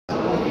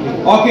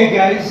Okay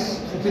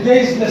guys, in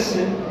today's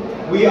lesson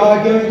we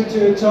are going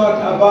to talk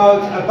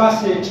about a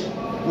passage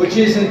which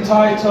is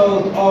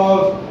entitled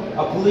of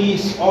a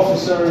police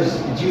officer's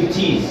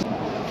duties.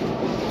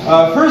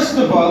 First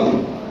of all,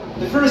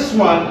 the first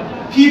one,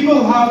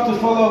 people have to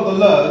follow the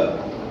law.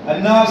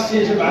 الناس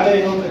يجب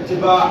عليهم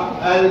اتباع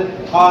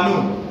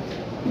القانون.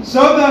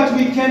 So that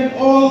we can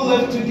all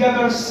live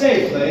together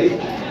safely.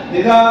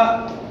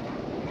 لذا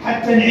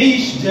حتى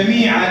نعيش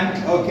جميعا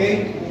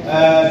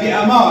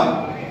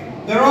بأمان.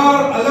 There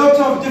are a lot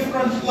of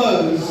different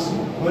laws.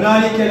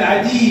 هنالك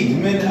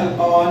العديد من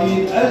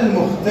القوانين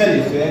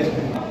المختلفة.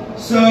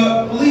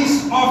 So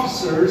police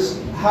officers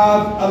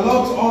have a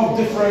lot of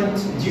different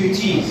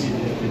duties.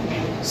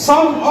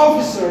 Some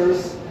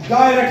officers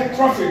direct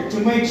traffic to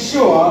make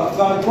sure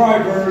that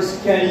drivers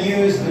can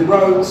use the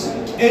roads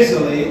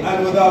easily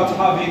and without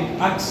having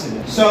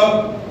accidents.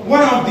 So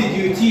one of the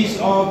duties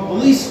of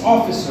police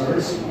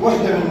officers,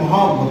 واحدة من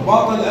مهام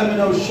ضباط الأمن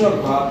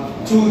والشرطة,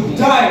 to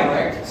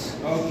direct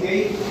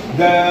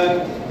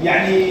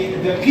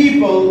the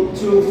people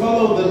to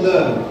follow the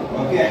law.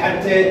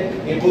 حتى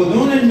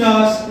يقودون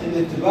الناس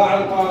لاتباع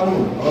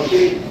القانون.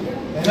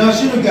 هنا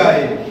شنو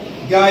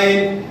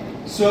قايل؟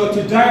 So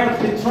to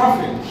direct the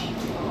traffic.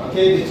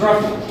 The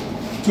traffic,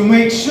 to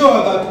make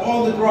sure that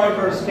all the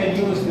drivers can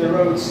use the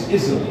roads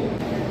easily.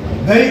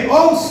 They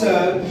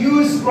also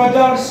use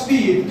radar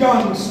speed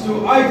guns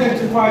to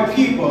identify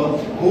people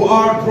who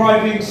are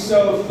driving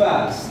so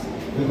fast.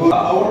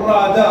 أو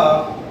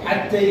الرادار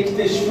حتى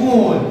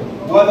يكتشفون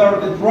whether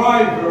the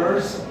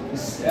drivers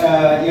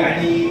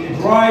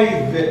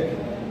drive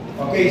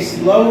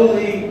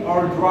slowly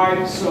or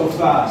drive so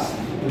fast.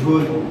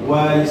 يقول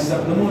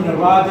ويستخدمون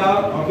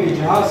الرادار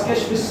جهاز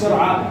كشف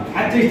السرعة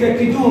حتى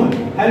يتأكدون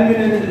هل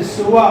من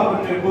السواق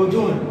انه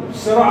يقودون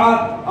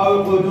بسرعة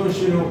او يقودون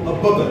شنو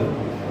ببطء.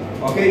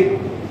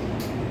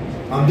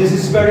 And this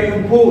is very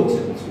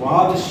important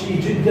وهذا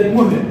الشيء جدا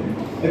مهم.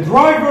 The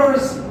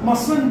drivers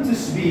mustn't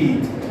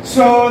speed.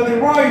 So the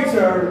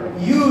writer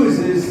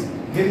uses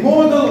the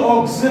modal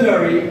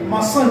auxiliary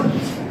mustn't.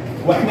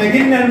 واحنا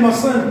قلنا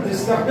المustn't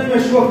نستخدمه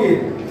شو وقت؟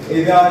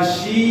 إذا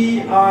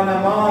الشيء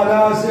أنا ما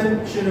لازم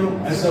شنو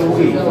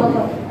أسويه؟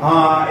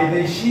 إذا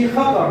الشيء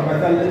خطر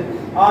مثلا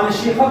أنا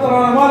الشيء خطر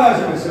أنا ما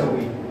لازم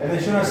أسويه.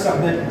 إذا شنو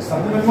أستخدم؟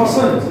 أستخدم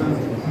المصنت.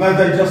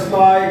 مثلا just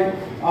like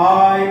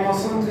I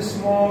mustn't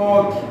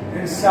smoke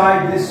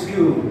inside the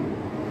school.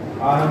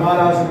 أنا ما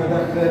لازم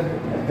أدخل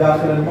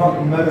داخل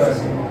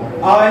المدرسة.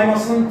 I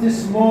mustn't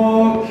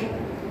smoke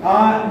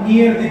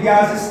near the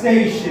gas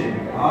station.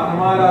 أنا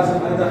ما لازم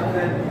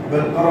أدخل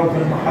بالقرب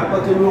من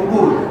محطة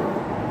الوقود.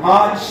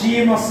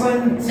 She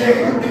mustn't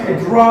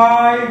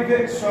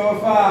drive so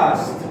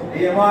fast.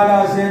 هي ما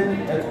لازم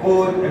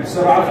تقود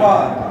بسرعة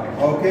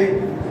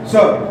فائقة.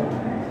 So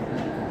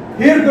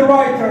here the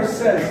writer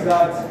says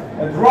that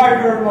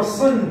drivers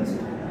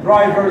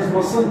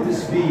mustn't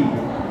speed.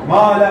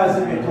 ما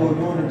لازم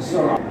يقودون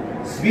بسرعة.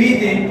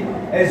 Speeding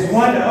is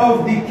one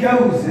of the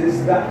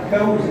causes that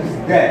causes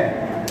death.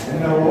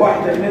 إنه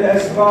واحدة من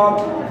الأسباب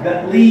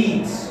that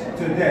leads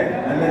to death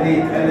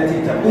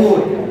التي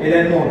تقود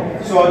إلى الموت.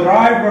 So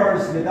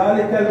drivers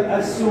لذلك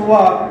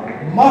السواق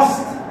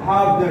must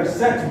have their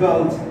seat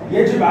belt.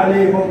 يجب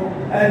عليهم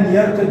أن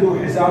يرتدوا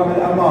حزام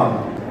الأمان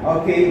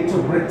to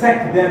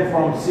protect them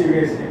from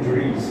serious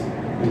injuries.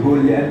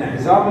 يقول لأن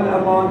حزام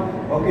الأمان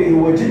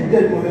هو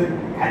جدا مهم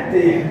حتى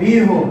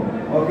يحميهم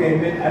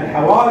من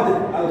الحوادث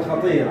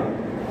الخطيرة.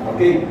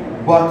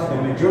 But the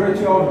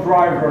majority of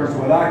drivers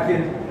ولكن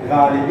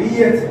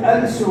غالبية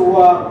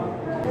السواق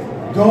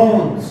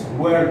don't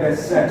wear the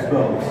seat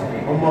belt.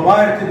 هم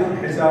ما يرتدون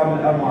حزام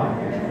الأمان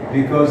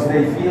because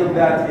they feel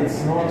that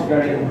it's not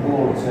very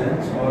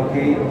important.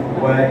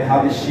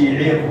 وهذا الشيء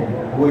يعيقهم.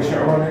 هو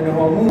يشعرون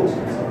أنه مو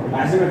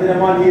أحزمة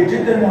الأمان هي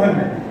جدا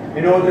مهمة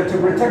in order to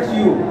protect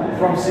you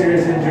from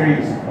serious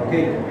injuries.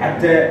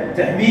 حتى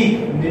تحميك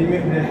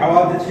من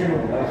الحوادث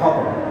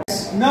الخطر.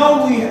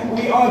 Now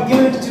we are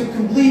going to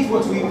complete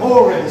what we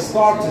already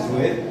started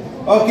with.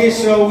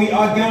 So we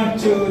are going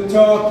to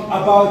talk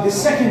about the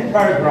second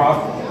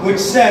paragraph, which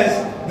says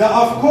that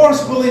of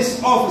course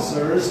police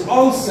officers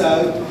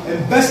also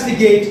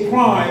investigate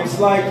crimes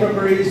like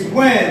robberies.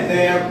 When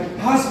there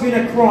has been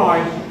a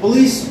crime,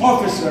 police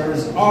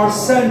officers are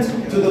sent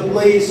to the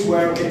place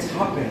where it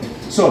happened.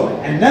 So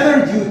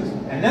another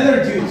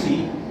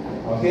duty,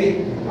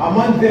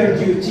 among their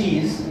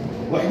duties,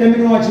 واحدة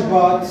من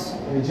واجبات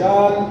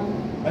رجال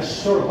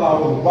الشرطة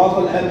وضباط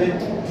الأمن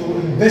to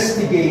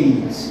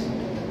investigate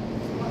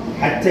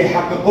حتى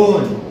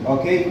يحققون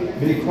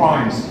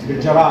بالcrimes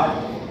بالجرائم.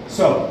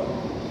 So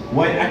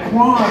when a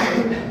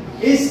crime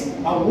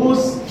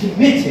was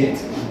committed,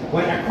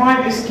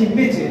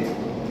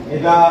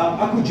 إذا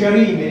أكو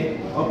جريمة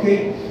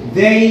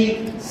they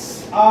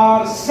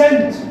are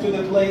sent to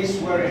the place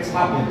where it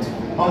happened.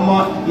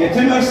 هم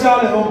يتم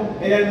إرسالهم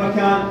إلى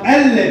المكان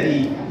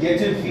الذي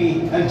يتم فيه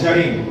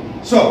الجريمة.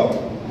 So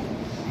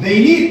they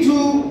need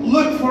to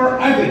look for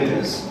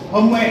evidence.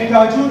 هم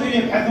يحتاجون أن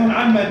يبحثون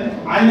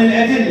عن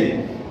الأدلة.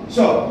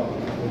 So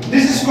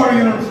This is for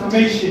your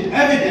information.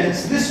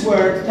 Evidence, this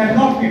word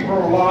cannot be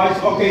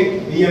pluralized. Okay,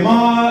 هي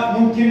ما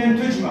ممكن أن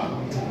تجمع.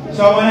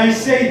 So when I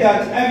say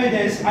that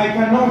evidence, I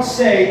cannot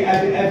say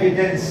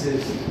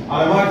evidences.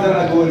 أنا ما أقدر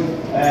أقول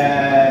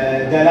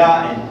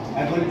دلائل.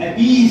 أقول a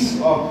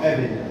piece of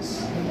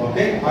evidence.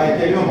 Okay, هاي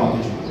الكلمة ما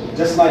تجمع.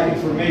 Just like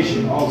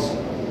information also.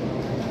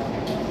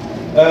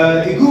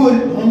 يقول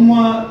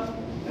هم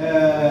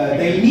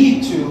they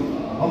need to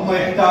هم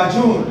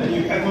يحتاجون أن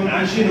يبحثون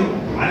عن شنو؟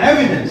 عن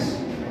evidence.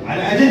 عن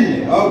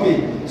أدلة. Okay.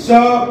 So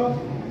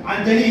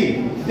عن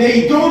دليل.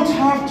 They don't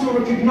have to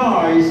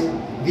recognize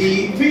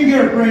the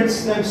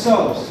fingerprints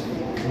themselves.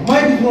 ما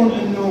يقدرون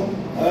إنه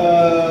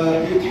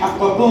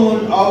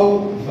يتحققون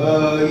أو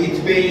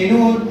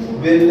يتبينون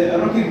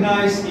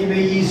بالrecognize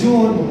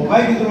يميزون. وما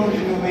يقدرون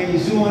إنه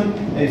يميزون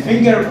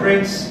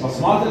الfingerprints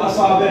بصمات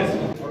الأصابع.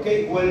 Okay.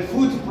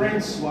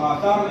 والfootprints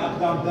وآثار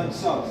الأقدام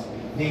themselves.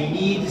 They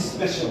need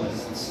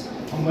specialists.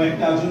 هم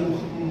يحتاجون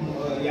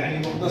يعني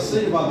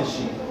مختصين بهذا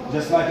الشيء.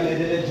 Just like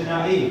الأدلة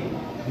الجنائية.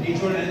 من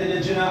يجون الأدلة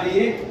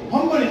الجنائية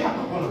هم اللي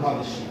يحققون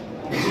بهذا الشيء.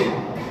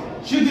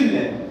 شو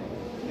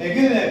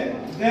يقول لك؟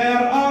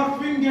 there are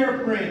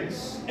fingerprints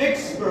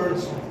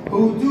experts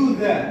who do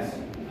that.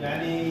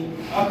 يعني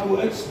اكو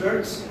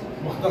experts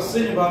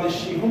مختصين بهذا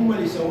الشيء هم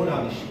اللي يسوون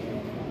هذا الشيء.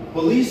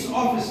 Police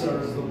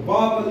officers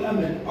ضباط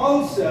الأمن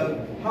also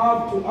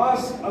have to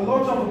ask a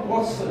lot of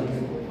questions.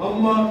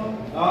 هم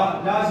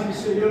لازم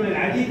يسألون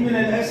العديد من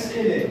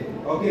الأسئلة.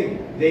 Okay,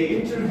 they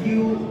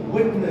interview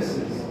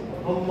witnesses.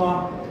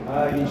 هم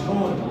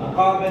يجرون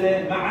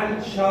مقابلة مع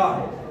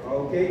الشاهد.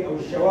 Okay, أو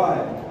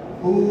الشواهد.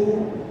 Who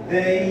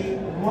they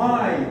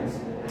might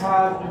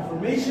have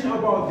information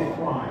about the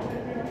crime.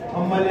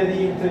 هم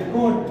الذي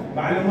يمتلكون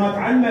معلومات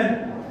عن من؟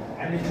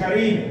 عن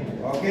الجريمة.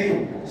 Okay,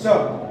 so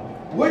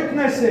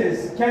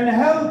witnesses can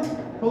help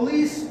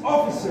police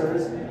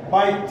officers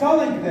by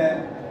telling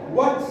them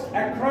what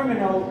a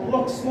criminal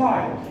looks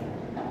like.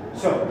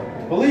 So,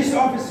 police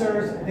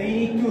officers, they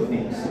need two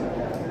things.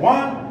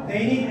 One,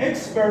 they need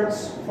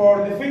experts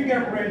for the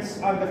fingerprints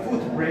and the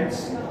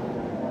footprints.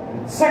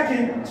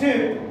 Second,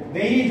 two,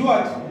 they need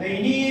what?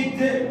 They need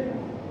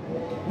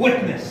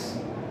witness.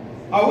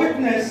 A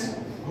witness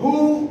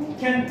who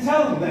can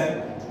tell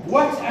them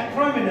what a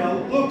criminal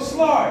looks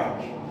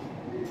like.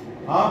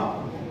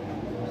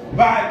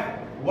 But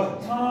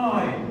what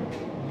time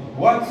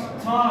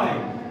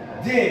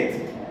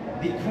did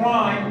the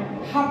crime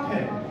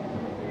happen?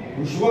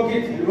 وش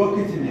وقت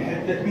الوقت اللي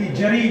حدثت به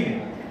الجريمة.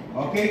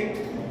 Okay?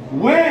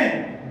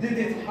 When did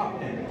it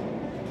happen?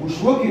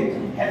 وش وقت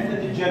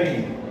حدثت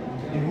الجريمة.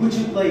 In which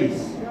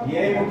place. في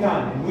أي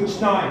مكان. In which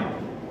time.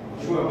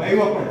 شو أي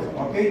وقت.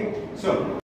 Okay? So